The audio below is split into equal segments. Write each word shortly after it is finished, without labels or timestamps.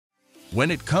When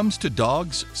it comes to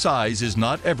dogs, size is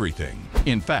not everything.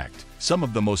 In fact, some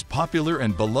of the most popular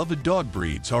and beloved dog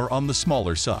breeds are on the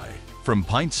smaller side. From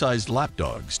pint-sized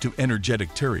lapdogs to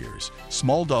energetic terriers,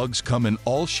 small dogs come in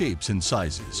all shapes and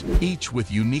sizes, each with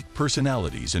unique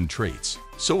personalities and traits.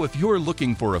 So if you're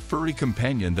looking for a furry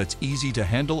companion that's easy to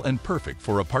handle and perfect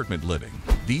for apartment living,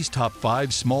 these top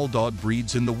 5 small dog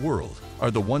breeds in the world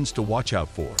are the ones to watch out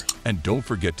for. And don't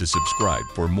forget to subscribe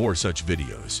for more such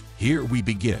videos. Here we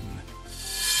begin.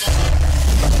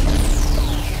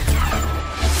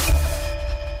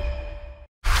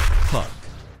 Pug.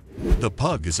 The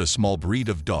pug is a small breed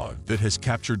of dog that has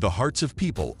captured the hearts of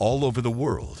people all over the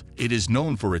world. It is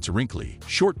known for its wrinkly,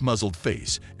 short-muzzled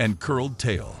face and curled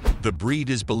tail. The breed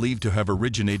is believed to have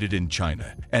originated in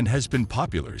China and has been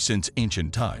popular since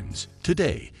ancient times.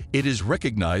 Today, it is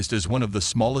recognized as one of the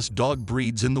smallest dog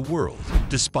breeds in the world.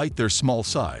 Despite their small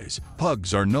size,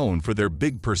 pugs are known for their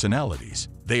big personalities.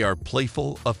 They are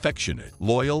playful, affectionate,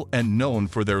 loyal, and known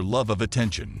for their love of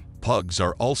attention. Pugs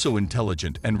are also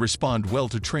intelligent and respond well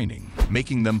to training,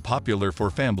 making them popular for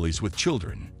families with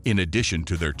children. In addition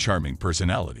to their charming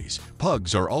personalities,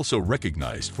 pugs are also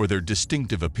recognized for their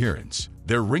distinctive appearance.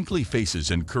 Their wrinkly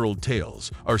faces and curled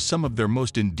tails are some of their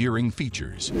most endearing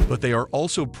features, but they are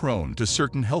also prone to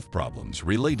certain health problems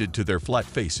related to their flat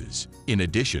faces. In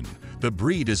addition, the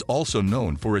breed is also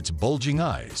known for its bulging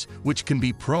eyes, which can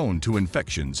be prone to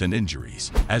infections and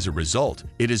injuries. As a result,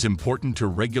 it is important to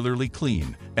regularly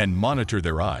clean and monitor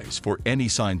their eyes for any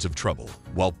signs of trouble.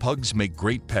 While pugs make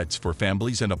great pets for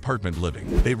families and apartment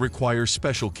living, they require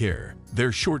special care.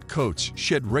 Their short coats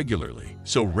shed regularly,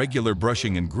 so regular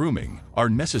brushing and grooming are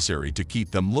necessary to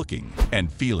keep them looking and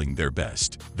feeling their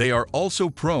best. They are also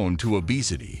prone to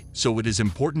obesity, so it is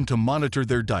important to monitor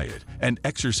their diet and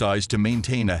exercise to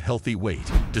maintain a healthy weight.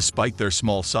 Despite their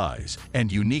small size and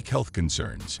unique health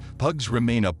concerns, pugs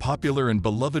remain a popular and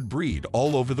beloved breed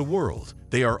all over the world.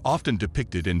 They are often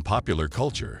depicted in popular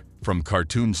culture, from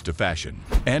cartoons to fashion,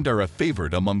 and are a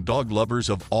favorite among dog lovers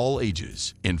of all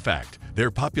ages. In fact,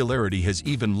 their popularity has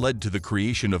even led to the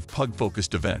creation of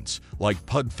pug-focused events like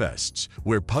Pug Fests,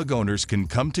 where pug owners can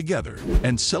come together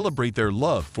and celebrate their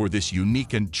love for this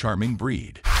unique and charming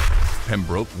breed.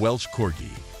 Pembroke Welsh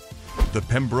Corgi. The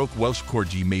Pembroke Welsh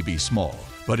Corgi may be small,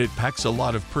 but it packs a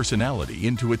lot of personality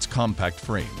into its compact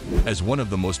frame. As one of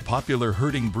the most popular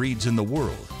herding breeds in the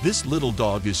world, this little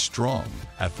dog is strong,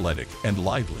 athletic, and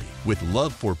lively, with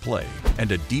love for play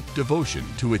and a deep devotion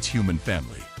to its human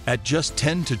family. At just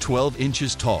 10 to 12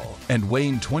 inches tall and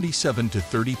weighing 27 to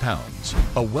 30 pounds,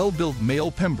 a well-built male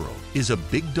Pembroke is a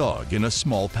big dog in a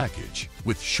small package.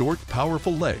 With short,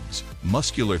 powerful legs,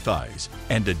 muscular thighs,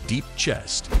 and a deep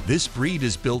chest, this breed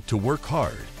is built to work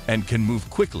hard and can move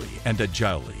quickly and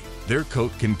agilely. Their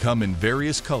coat can come in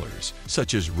various colors,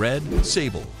 such as red,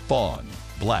 sable, fawn,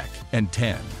 black, and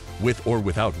tan, with or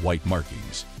without white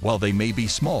markings. While they may be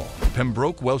small,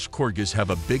 Pembroke Welsh Corgis have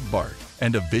a big bark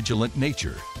and a vigilant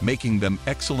nature, making them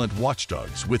excellent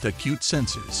watchdogs with acute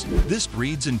senses. This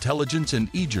breed's intelligence and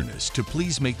eagerness to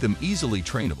please make them easily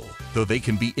trainable, though they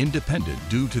can be independent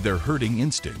due to their herding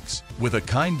instincts. With a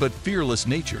kind but fearless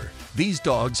nature, these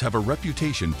dogs have a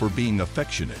reputation for being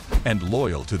affectionate and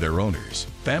loyal to their owners.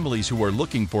 Families who are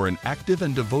looking for an active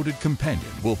and devoted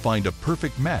companion will find a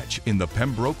perfect match in the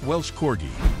Pembroke Welsh Corgi.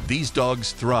 These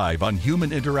dogs thrive on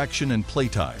human interaction and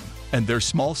playtime, and their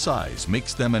small size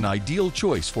makes them an ideal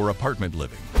choice for apartment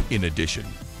living. In addition,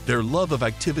 their love of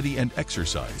activity and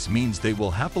exercise means they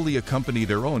will happily accompany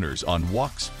their owners on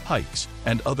walks, hikes,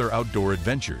 and other outdoor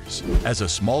adventures. As a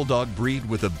small dog breed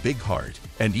with a big heart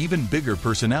and even bigger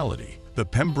personality, the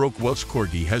Pembroke Welsh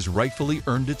Corgi has rightfully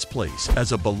earned its place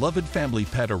as a beloved family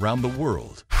pet around the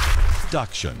world.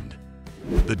 Dachshund.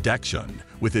 The Dachshund,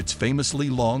 with its famously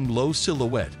long, low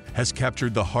silhouette, has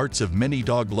captured the hearts of many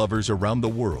dog lovers around the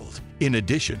world. In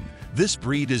addition, this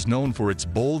breed is known for its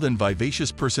bold and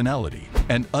vivacious personality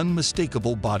and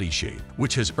unmistakable body shape,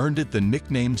 which has earned it the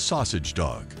nickname Sausage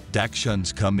Dog.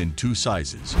 Dachshunds come in 2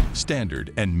 sizes,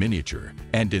 standard and miniature,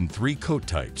 and in 3 coat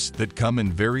types that come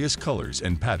in various colors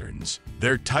and patterns.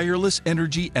 Their tireless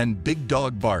energy and big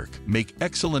dog bark make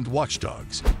excellent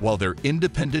watchdogs, while their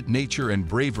independent nature and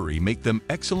bravery make them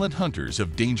excellent hunters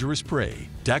of dangerous prey.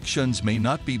 Dachshunds may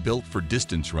not be built for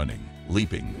distance running,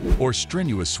 leaping, or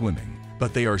strenuous swimming,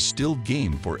 but they are still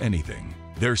game for anything.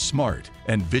 Their smart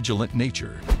and vigilant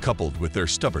nature, coupled with their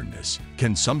stubbornness,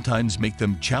 can sometimes make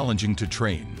them challenging to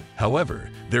train. However,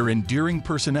 their endearing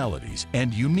personalities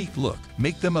and unique look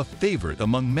make them a favorite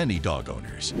among many dog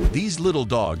owners. These little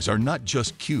dogs are not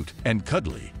just cute and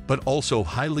cuddly, but also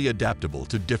highly adaptable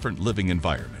to different living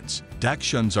environments.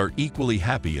 Dachshunds are equally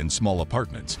happy in small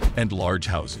apartments and large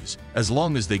houses, as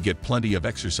long as they get plenty of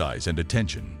exercise and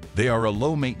attention. They are a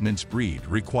low-maintenance breed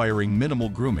requiring minimal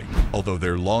grooming, although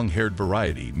their long-haired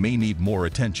variety may need more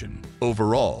attention.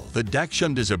 Overall, the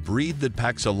Dachshund is a breed that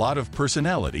packs a lot of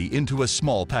personality into a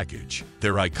small package.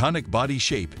 Their iconic body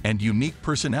shape and unique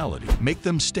personality make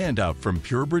them stand out from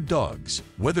purebred dogs.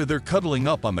 Whether they're cuddling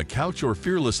up on the couch or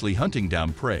fearlessly hunting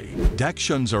down prey,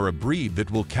 Dachshunds are a breed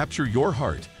that will capture your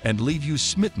heart and leave you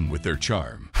smitten with their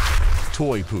charm.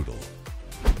 Toy Poodle.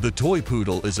 The toy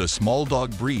poodle is a small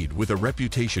dog breed with a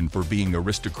reputation for being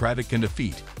aristocratic and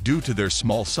effete due to their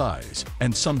small size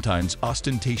and sometimes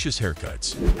ostentatious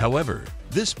haircuts. However,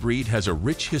 this breed has a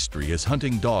rich history as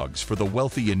hunting dogs for the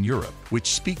wealthy in Europe,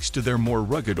 which speaks to their more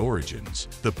rugged origins.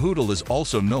 The poodle is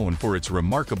also known for its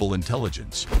remarkable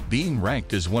intelligence, being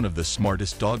ranked as one of the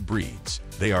smartest dog breeds.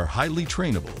 They are highly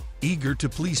trainable, eager to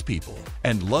please people,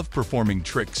 and love performing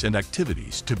tricks and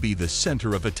activities to be the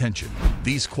center of attention.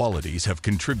 These qualities have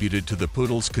contributed to the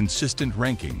poodle's consistent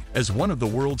ranking as one of the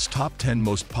world's top 10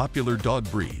 most popular dog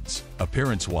breeds.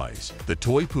 Appearance-wise, the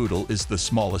toy poodle is the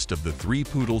smallest of the 3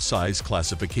 poodle size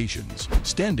classifications,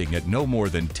 standing at no more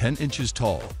than 10 inches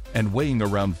tall and weighing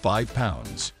around 5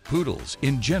 pounds. Poodles,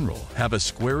 in general, have a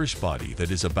squarish body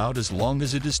that is about as long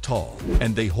as it is tall,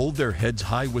 and they hold their heads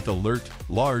high with alert,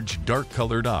 large,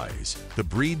 dark-colored eyes. The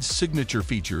breed's signature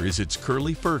feature is its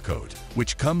curly fur coat,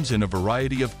 which comes in a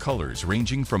variety of colors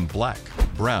ranging from black,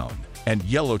 brown, and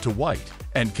yellow to white,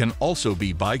 and can also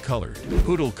be bicolored.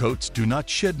 Poodle coats do not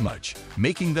shed much,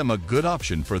 making them a good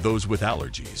option for those with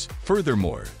allergies.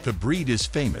 Furthermore, the breed is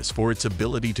famous for its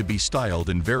ability to be styled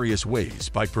in various ways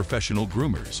by professional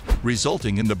groomers,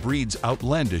 resulting in the breed's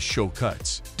outlandish show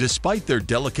cuts. Despite their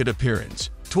delicate appearance,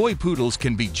 toy poodles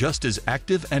can be just as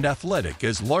active and athletic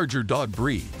as larger dog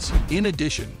breeds. In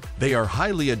addition, they are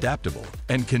highly adaptable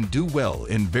and can do well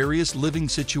in various living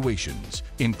situations,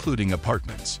 including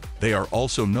apartments. They are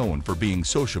also known for being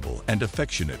sociable and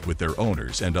affectionate with their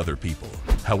owners and other people.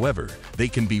 However, they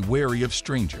can be wary of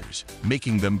strangers,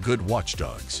 making them good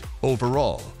watchdogs.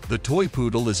 Overall, the toy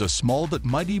poodle is a small but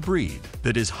mighty breed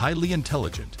that is highly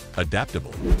intelligent,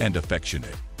 adaptable, and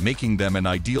affectionate, making them an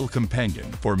ideal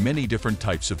companion for many different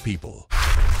types of people.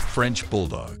 French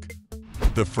Bulldog.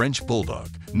 The French Bulldog,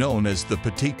 known as the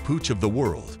petite pooch of the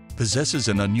world, possesses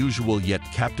an unusual yet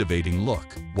captivating look.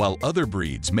 While other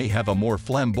breeds may have a more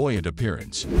flamboyant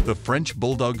appearance, the French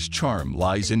Bulldog's charm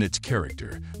lies in its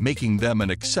character, making them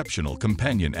an exceptional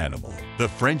companion animal. The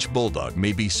French Bulldog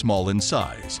may be small in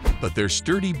size, but their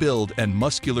sturdy build and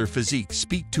muscular physique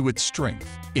speak to its strength.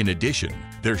 In addition,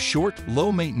 their short,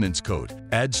 low-maintenance coat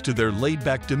adds to their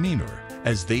laid-back demeanor,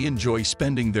 as they enjoy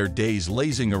spending their days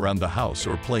lazing around the house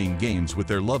or playing games with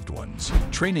their loved ones.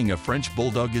 Training a French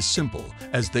Bulldog is simple,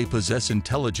 as they possess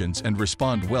intelligence and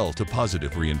respond well to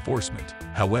positive reinforcement.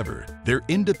 However, their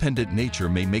independent nature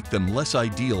may make them less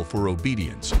ideal for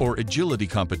obedience or agility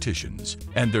competitions,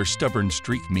 and their stubborn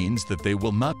streak means that they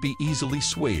will not be easily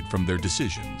swayed from their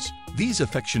decisions. These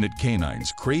affectionate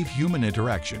canines crave human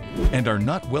interaction and are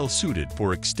not well suited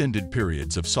for extended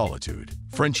periods of solitude.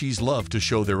 Frenchies love to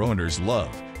show their owners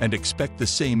love and expect the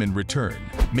same in return,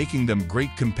 making them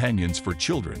great companions for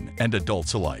children and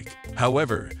adults alike.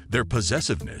 However, their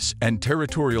possessiveness and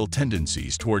territorial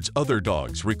tendencies towards other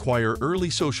dogs require early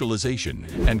socialization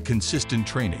and consistent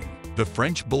training. The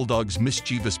French Bulldog's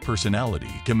mischievous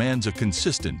personality demands a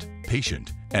consistent,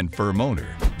 patient, and firm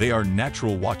owner. They are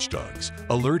natural watchdogs,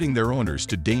 alerting their owners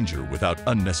to danger without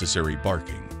unnecessary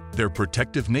barking. Their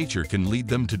protective nature can lead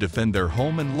them to defend their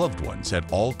home and loved ones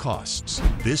at all costs.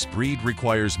 This breed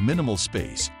requires minimal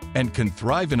space and can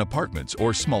thrive in apartments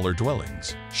or smaller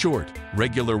dwellings. Short,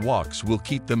 regular walks will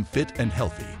keep them fit and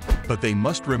healthy, but they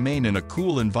must remain in a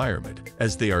cool environment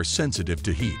as they are sensitive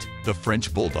to heat. The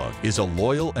French Bulldog is a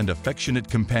loyal and affectionate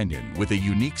companion with a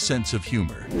unique sense of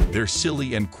humor. Their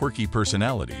silly and quirky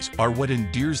personalities are what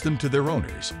endears them to their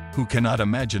owners, who cannot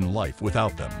imagine life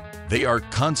without them. They are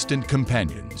constant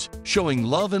companions, showing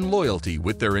love and loyalty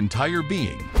with their entire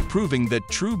being, proving that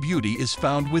true beauty is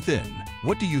found within.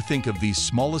 What do you think of these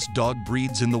smallest dog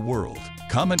breeds in the world?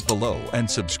 Comment below and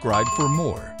subscribe for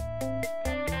more.